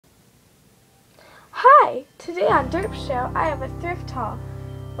Hi! Today on Derp Show I have a thrift haul,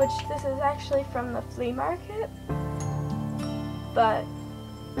 which this is actually from the flea market, but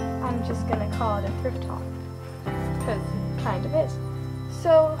I'm just gonna call it a thrift haul, because it kind of is.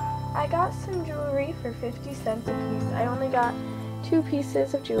 So I got some jewelry for 50 cents a piece. I only got 2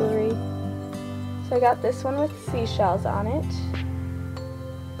 pieces of jewelry. So I got this one with seashells on it.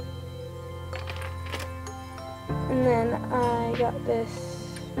 And then I got this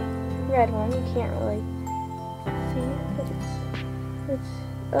red one. You can't really see, but it's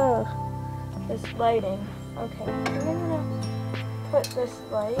this lighting. Okay, I'm gonna put this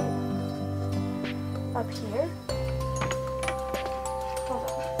light up here. Hold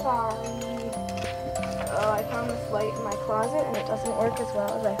on, sorry. Oh, I found this light in my closet and it doesn't work as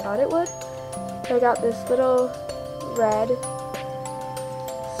well as I thought it would. So I got this little red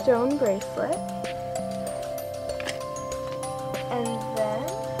stone bracelet. And then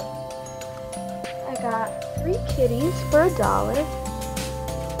I got 3 kitties for $1.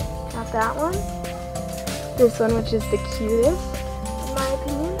 Got that one. This one, which is the cutest, in my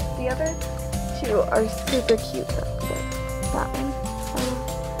opinion. The other 2 are super cute though. That one.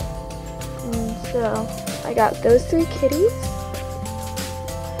 And so I got those 3 kitties.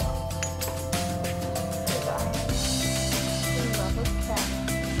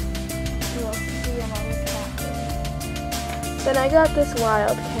 Then I got this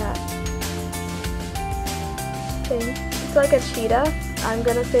wildcat thing. It's like a cheetah. I'm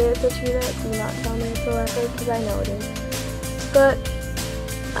gonna say it's a cheetah. Do not tell me it's a leopard because I know it is. But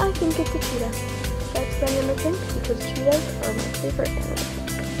I think it's a cheetah. That's what I'm gonna think because cheetahs are my favorite animal.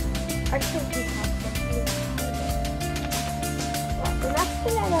 Actually, peacocks are cute. The next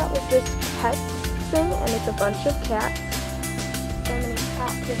thing I got was this pet thing, and it's a bunch of cats. So many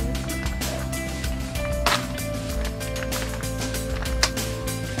cat things.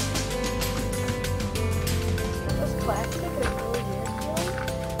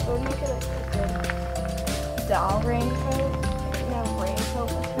 Doll raincoat, raincoat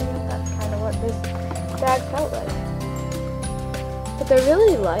material. That's kind of what this bag felt like. But they're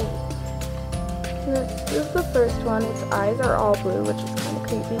really light. And this is the first one. Its eyes are all blue, which is kind of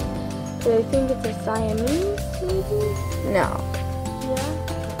creepy. But I think it's a Siamese, maybe? No. Yeah?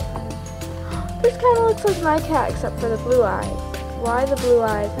 This kind of looks like my cat, except for the blue eyes. Why the blue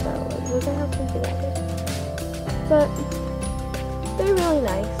eyes, though? Look at how creepy that is. But they're really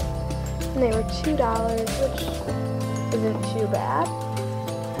nice. And they were $2, which isn't too bad.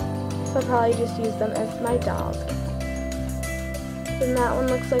 So I'll probably just use them as my dolls. And that one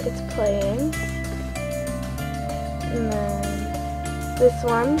looks like it's playing. And then this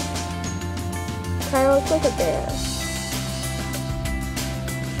one kind of looks like a bear.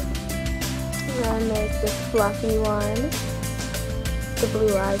 And then there's this fluffy one. The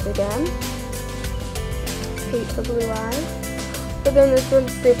blue eyes again. Hate the blue eyes. But then this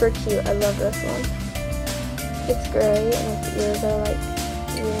one's super cute. I love this one. It's gray and its ears are like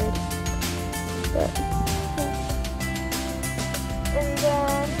weird. But yeah. And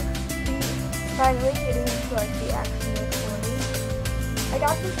then finally getting into like the action toys. I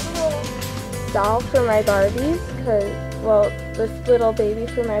got this little doll for my Barbies this little baby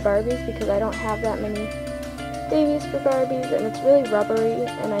for my Barbies because I don't have that many babies for Barbies and it's really rubbery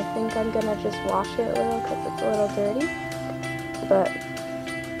and I think I'm gonna just wash it a little because it's a little dirty. But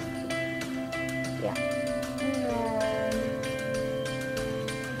yeah, and then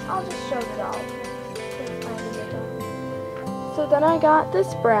I'll just show the doll. So then I got this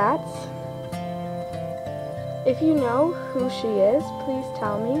Bratz. If you know who she is, please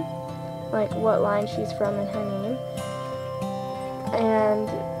tell me, like what line she's from and her name. And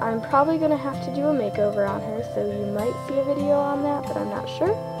I'm probably gonna have to do a makeover on her, so you might see a video on that, but I'm not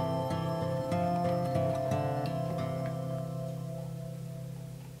sure.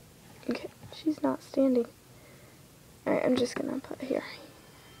 Okay, she's not standing. Alright, I'm just gonna put it here.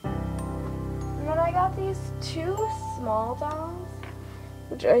 And then I got these 2 small dolls,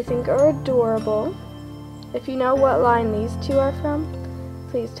 which I think are adorable. If you know what line these 2 are from,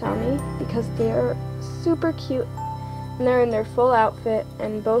 please tell me, because they're super cute. And they're in their full outfit,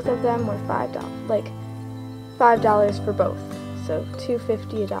 and both of them were $5, like $5 for both. So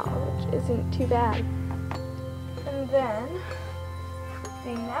 $2.50 a dollar, which isn't too bad. And then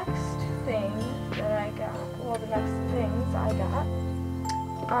the next thing that I got, well, the next things I got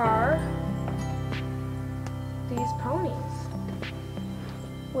are these ponies,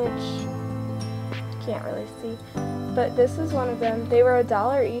 which you can't really see, but this is one of them. They were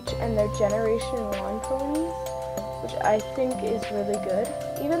 $1 each, and they're Generation 1 ponies, which I think is really good.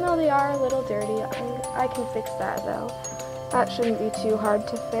 Even though they are a little dirty, I can fix that though. That shouldn't be too hard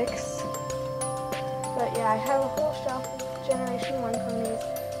to fix. But yeah, I have a whole shelf of Generation 1 ponies.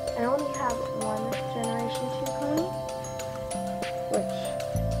 I only have one Generation 2 pony, which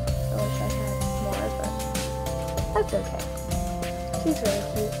I wish I had more, but that's okay. She's really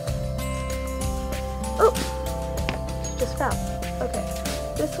cute. Oh! She just fell. Okay.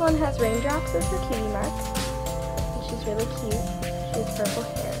 This one has raindrops as her cutie mark. And she's really cute. She has purple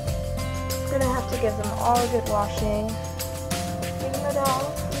hair. I'm gonna have to give them all a good washing. Even the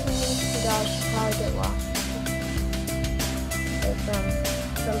dolls, the dogs should probably get washed. They're from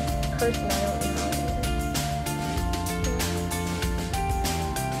some person I don't know.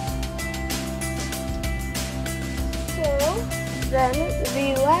 So, then the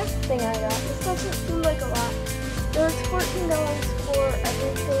last thing I got, this doesn't seem like a lot. There was $14 for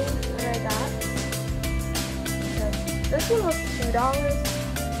everything that I got. So, this one was $2.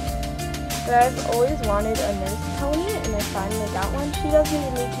 But I've always wanted a nurse pony, and I finally got one. She doesn't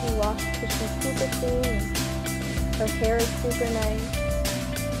even need to be washed because she's super clean and her hair is super nice.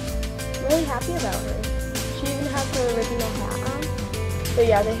 I'm really happy about her. She even has her original hat on. But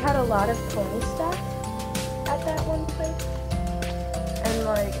yeah, they had a lot of pony stuff at that one place. And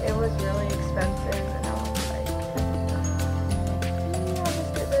like, it was really expensive, and I was like, I'll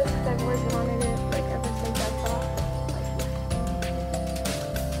just get this because I've always wanted it, like ever since I thought.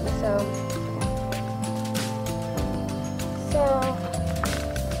 Like, so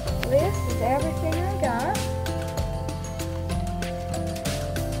this is everything